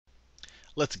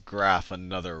Let's graph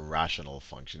another rational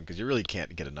function because you really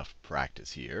can't get enough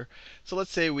practice here. So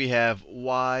let's say we have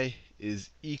y is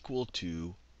equal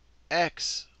to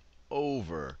x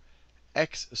over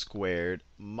x squared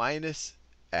minus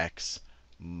x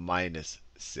minus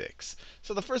 6.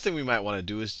 So the first thing we might want to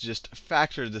do is just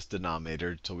factor this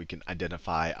denominator so we can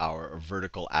identify our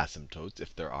vertical asymptotes,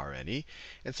 if there are any.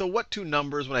 And so what two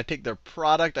numbers, when I take their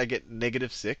product, I get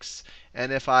negative 6.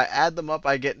 And if I add them up,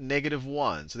 I get negative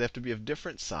 1. So they have to be of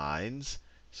different signs.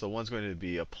 So one's going to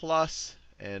be a plus,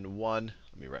 and one,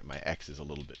 let me write my x's a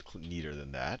little bit neater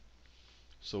than that.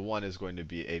 So one is going to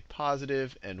be a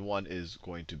positive, and one is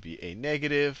going to be a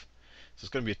negative. So it's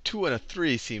going to be a 2 and a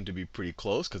 3 seem to be pretty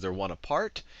close because they're 1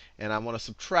 apart. And I want to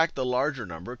subtract the larger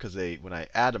number because when I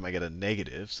add them, I get a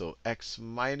negative. So x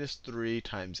minus 3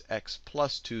 times x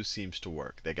plus 2 seems to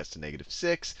work. That gets to negative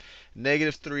 6.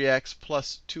 Negative 3x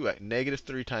plus 2x. Negative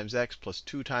 3 times x plus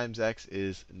 2 times x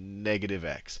is negative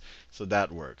x. So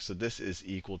that works. So this is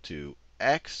equal to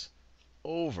x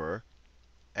over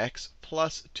x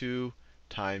plus 2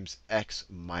 times x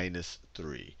minus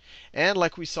 3. And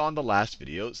like we saw in the last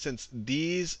video, since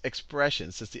these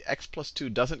expressions, since the x plus 2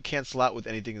 doesn't cancel out with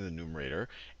anything in the numerator,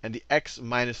 and the x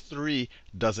minus 3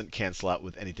 doesn't cancel out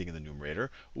with anything in the numerator,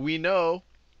 we know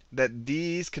that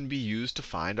these can be used to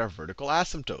find our vertical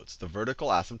asymptotes. The vertical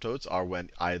asymptotes are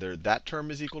when either that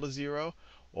term is equal to 0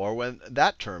 or when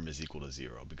that term is equal to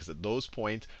 0, because at those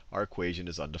points our equation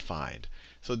is undefined.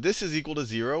 So this is equal to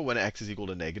 0 when x is equal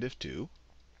to negative 2.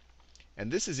 And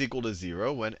this is equal to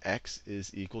 0 when x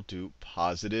is equal to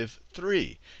positive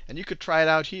 3. And you could try it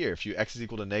out here. If x is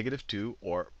equal to negative 2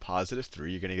 or positive 3,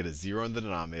 you're going to get a 0 in the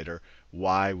denominator.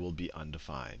 Y will be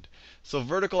undefined. So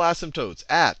vertical asymptotes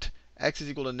at x is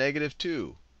equal to negative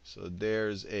 2. So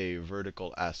there's a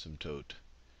vertical asymptote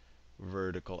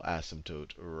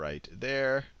right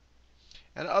there.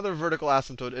 And other vertical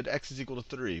asymptote at x is equal to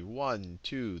 3. 1,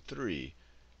 2, 3.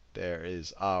 There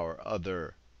is our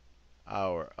other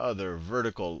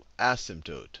vertical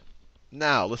asymptote.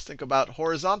 Now, let's think about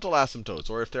horizontal asymptotes,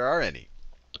 or if there are any.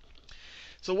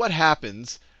 So what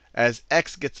happens as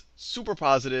x gets super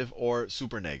positive or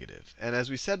super negative? And as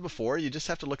we said before, you just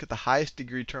have to look at the highest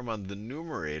degree term on the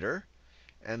numerator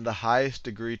and the highest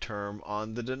degree term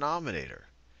on the denominator.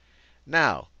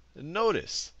 Now,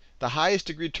 notice the highest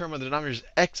degree term on the denominator is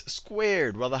x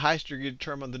squared, while the highest degree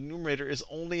term on the numerator is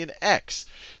only an x.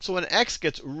 So when x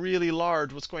gets really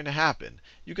large, what's going to happen?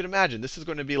 You can imagine this is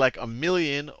going to be like a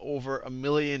million over a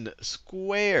million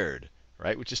squared,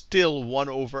 right? Which is still 1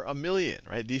 over a million,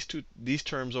 right? These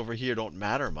terms over here don't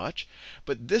matter much.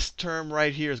 But this term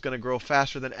right here is going to grow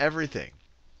faster than everything.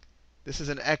 This is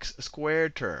an x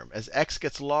squared term. As x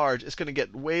gets large, it's going to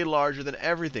get way larger than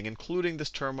everything, including this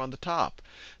term on the top.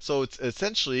 So it's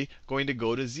essentially going to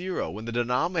go to 0. When the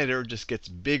denominator just gets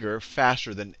bigger,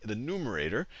 faster than the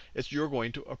numerator, you're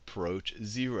going to approach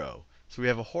 0. So we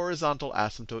have a horizontal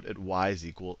asymptote at y is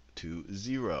equal to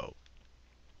 0.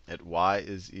 At y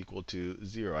is equal to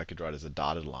 0. I could draw it as a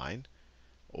dotted line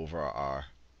over our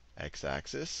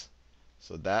x-axis.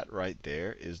 So that right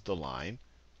there is the line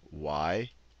y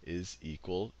is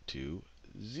equal to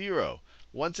 0.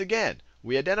 Once again,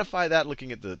 we identify that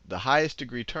looking at the highest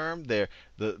degree term there.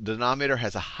 The denominator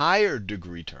has a higher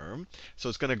degree term, so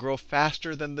it's going to grow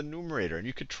faster than the numerator. And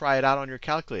you could try it out on your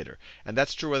calculator. And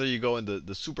that's true whether you go in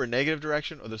the super negative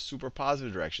direction or the super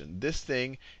positive direction. This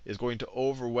thing is going to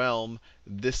overwhelm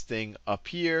this thing up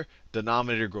here.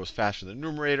 Denominator grows faster than the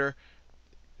numerator,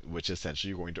 which essentially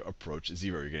you're going to approach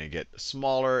 0. You're going to get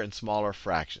smaller and smaller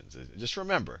fractions. Just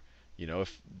remember,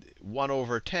 if 1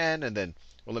 over 10, and then,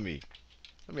 well, let me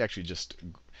actually just,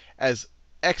 as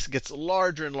x gets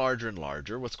larger and larger and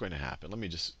larger, what's going to happen? Let me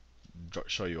just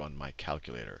show you on my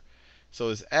calculator. So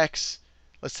as x,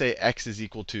 let's say x is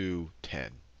equal to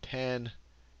 10. 10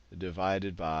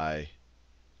 divided by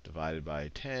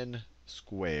 10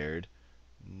 squared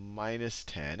minus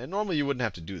 10. And normally you wouldn't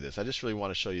have to do this. I just really want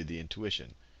to show you the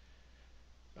intuition.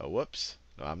 Oh, whoops.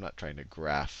 No, I'm not trying to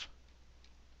graph.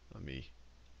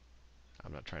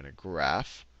 I'm not trying to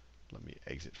graph. Let me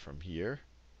exit from here.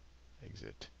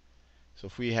 Exit. So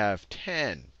if we have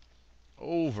 10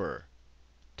 over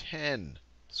 10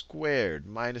 squared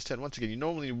minus 10. Once again, you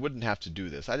normally wouldn't have to do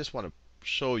this. I just want to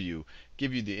show you,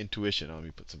 give you the intuition. Let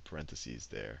me put some parentheses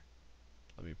there.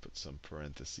 Let me put some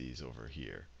parentheses over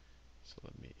here. So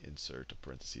let me insert a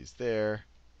parentheses there,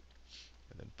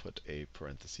 and then put a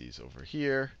parentheses over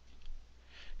here.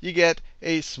 You get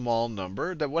a small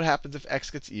number. That what happens if x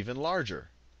gets even larger?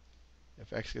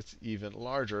 If x gets even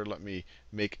larger, let me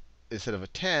make, instead of a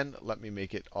 10, let me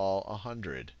make it all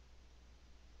 100.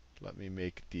 Let me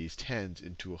make these 10s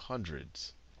into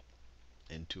hundreds.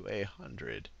 into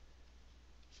 100.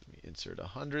 So we insert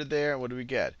 100 there, and what do we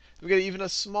get? We get even a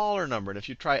smaller number. And if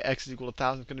you try x is equal to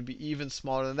 1,000, it's going to be even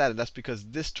smaller than that. And that's because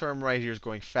this term right here is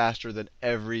going faster than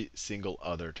every single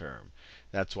other term.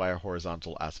 That's why our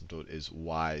horizontal asymptote is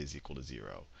y is equal to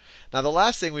 0. Now, the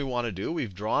last thing we want to do,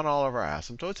 we've drawn all of our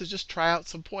asymptotes, is just try out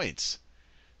some points.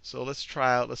 So let's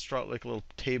draw like a little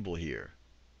table here.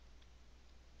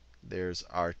 There's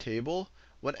our table.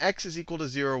 When x is equal to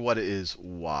 0, what is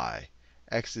y?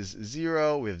 X is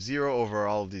 0. We have 0 over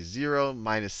all of these 0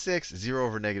 minus 6. 0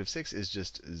 over negative 6 is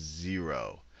just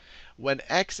 0. When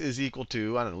x is equal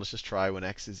to, I don't know, let's just try when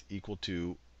x is equal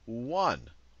to 1.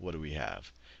 What do we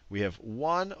have? We have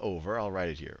 1 over, I'll write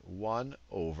it here, 1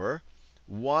 over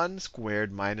 1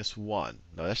 squared minus 1.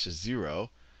 No, that's just 0.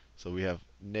 So we have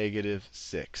negative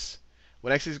 6.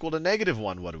 When x is equal to negative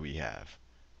 1, what do we have?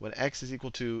 When x is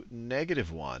equal to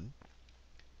negative 1,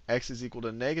 x is equal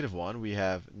to negative 1, we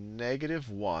have negative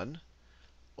 1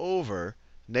 over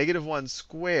negative 1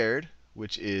 squared,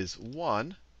 which is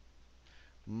 1,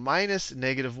 minus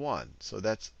negative 1. So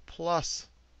that's plus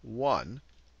 1,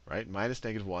 right? Minus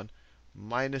negative 1,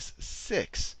 minus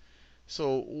 6.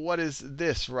 So what is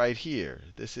this right here?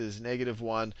 This is negative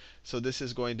 1. So this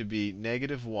is going to be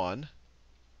negative 1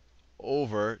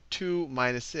 over 2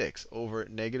 minus 6 over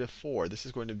negative 4. This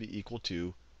is going to be equal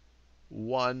to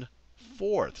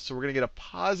 1/4. So we're going to get a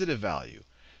positive value.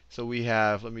 So we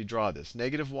have, let me draw this.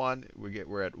 Negative 1,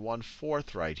 we're at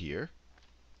 1/4 right here.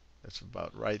 That's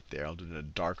about right there. I'll do it in a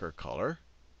darker color.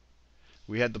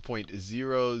 We had the point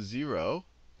 0, 0.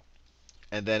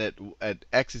 And then at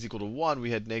x is equal to 1,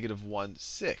 we had negative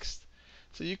 1/6.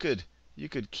 So you could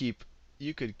keep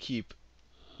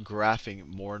graphing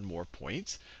more and more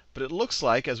points. But it looks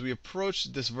like as we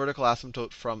approach this vertical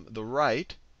asymptote from the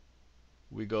right,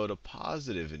 we go to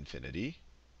positive infinity.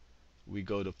 We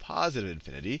go to positive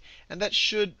infinity, and that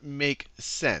should make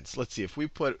sense. Let's see, if we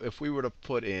were to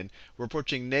put in, we're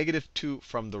approaching negative 2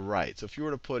 from the right. So if you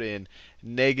were to put in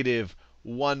negative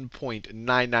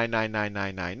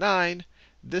 1.9999999,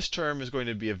 this term is going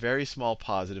to be a very small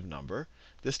positive number.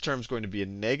 This term is going to be a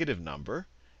negative number.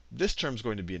 This term is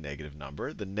going to be a negative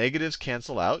number. The negatives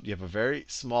cancel out. You have a very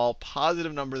small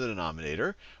positive number in the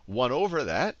denominator. 1 over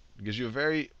that gives you a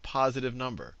very positive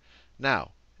number.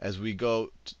 Now, as we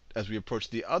approach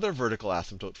the other vertical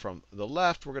asymptote from the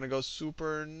left, we're going to go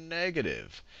super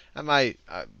negative. And my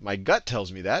gut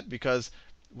tells me that because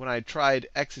when I tried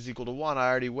x is equal to 1, I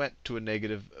already went to a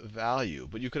negative value.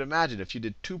 But you could imagine if you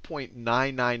did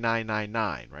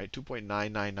 2.99999, right?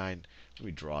 2.999. Let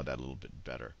me draw that a little bit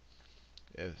better.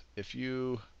 If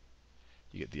you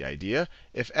get the idea.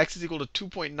 If x is equal to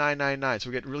 2.999, so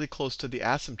we get really close to the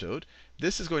asymptote,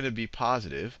 this is going to be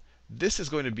positive. This is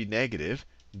going to be negative.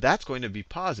 That's going to be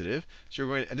positive.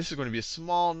 So and this is going to be a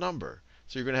small number.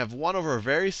 So you're going to have 1 over a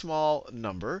very small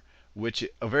number,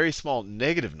 a very small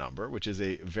negative number, which is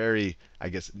a very, I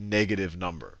guess, negative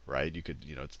number, right? You could,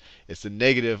 it's the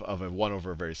negative of a 1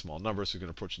 over a very small number, so you're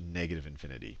going to approach negative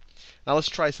infinity. Now let's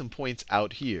try some points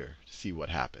out here to see what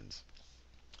happens.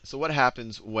 So what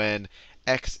happens when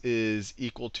x is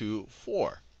equal to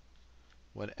 4?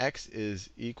 When x is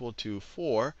equal to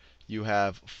 4, you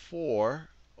have 4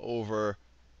 over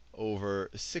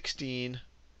 16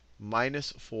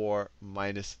 minus 4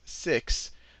 minus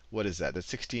 6. What is that? That's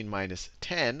 16 minus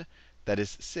 10. That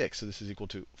is 6. So this is equal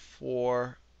to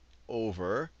 4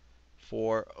 over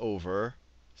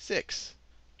 6,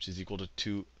 which is equal to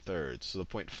 2/3. So the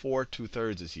point 4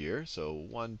 2/3 is here. So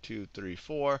 1, 2, 3,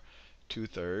 4.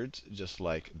 2/3, just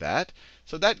like that.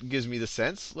 So that gives me the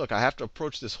sense, look, I have to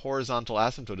approach this horizontal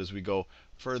asymptote as we go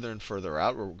further and further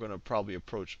out. We're going to probably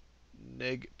approach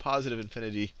positive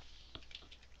infinity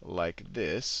like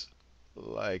this.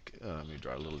 Let me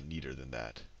draw a little neater than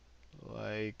that.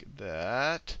 Like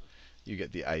that. You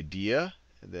get the idea.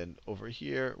 And then over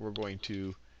here, we're going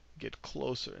to get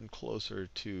closer and closer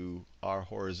to our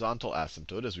horizontal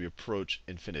asymptote as we approach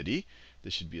infinity.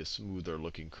 This should be a smoother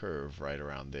looking curve right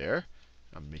around there.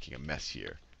 I'm making a mess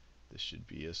here. This should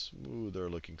be a smoother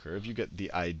looking curve. You get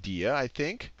the idea, I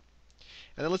think.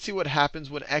 And then let's see what happens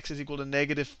when x is equal to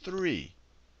negative 3.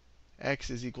 X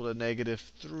is equal to negative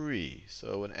 3.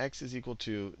 So when x is equal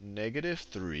to negative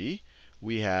 3,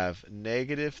 we have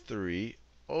negative 3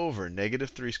 over negative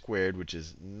 3 squared, which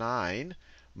is 9,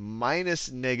 minus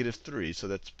negative 3. So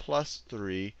that's plus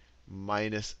 3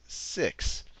 minus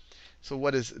 6. So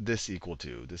what is this equal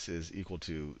to? This is equal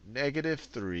to negative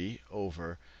 3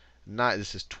 over 9.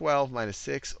 This is 12 minus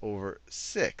 6 over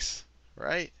 6,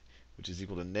 right? Which is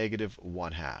equal to negative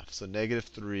 1/2. So negative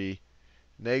 3,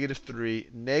 negative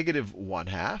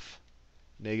 1/2.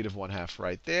 Negative 1/2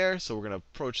 right there. So we're going to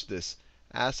approach this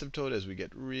asymptote as we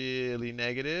get really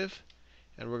negative.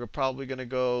 And we're probably going to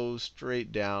go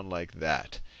straight down like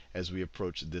that as we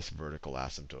approach this vertical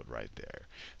asymptote right there.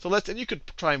 So and you could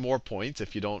try more points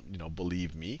if you don't,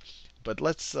 believe me. But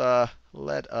let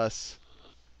us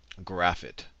graph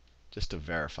it just to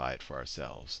verify it for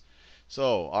ourselves.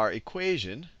 So our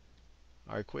equation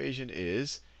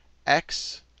is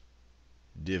x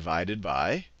divided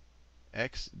by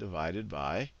x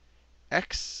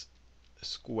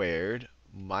squared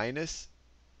minus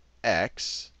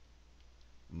x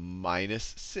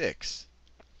minus 6.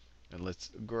 And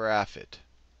let's graph it.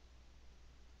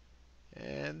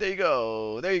 And there you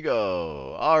go. There you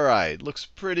go. All right. Looks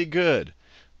pretty good.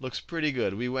 Looks pretty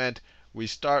good. We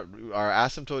start, our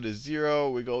asymptote is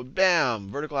 0. We go, bam,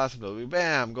 vertical asymptote. We,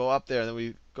 bam, go up there. And then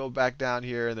we go back down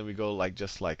here. And then we go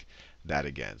just like that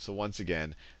again. So once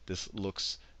again, this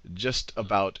looks just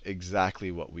about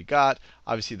exactly what we got.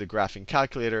 Obviously, the graphing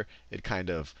calculator, it kind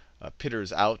of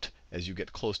pitters out as you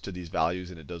get close to these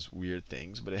values, and it does weird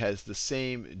things. But it has the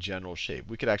same general shape.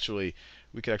 We could actually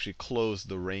close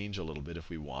the range a little bit if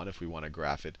we want to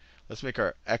graph it. Let's make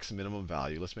our x minimum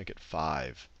value. Let's make it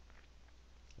 5.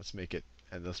 Let's make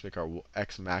our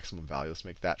x maximum value. Let's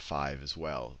make that 5 as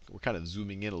well. We're kind of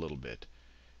zooming in a little bit.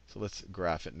 So let's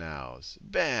graph it now.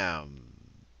 Bam,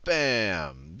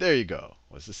 bam. There you go.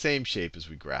 Well, it's the same shape as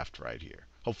we graphed right here.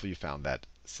 Hopefully you found that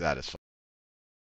satisfying.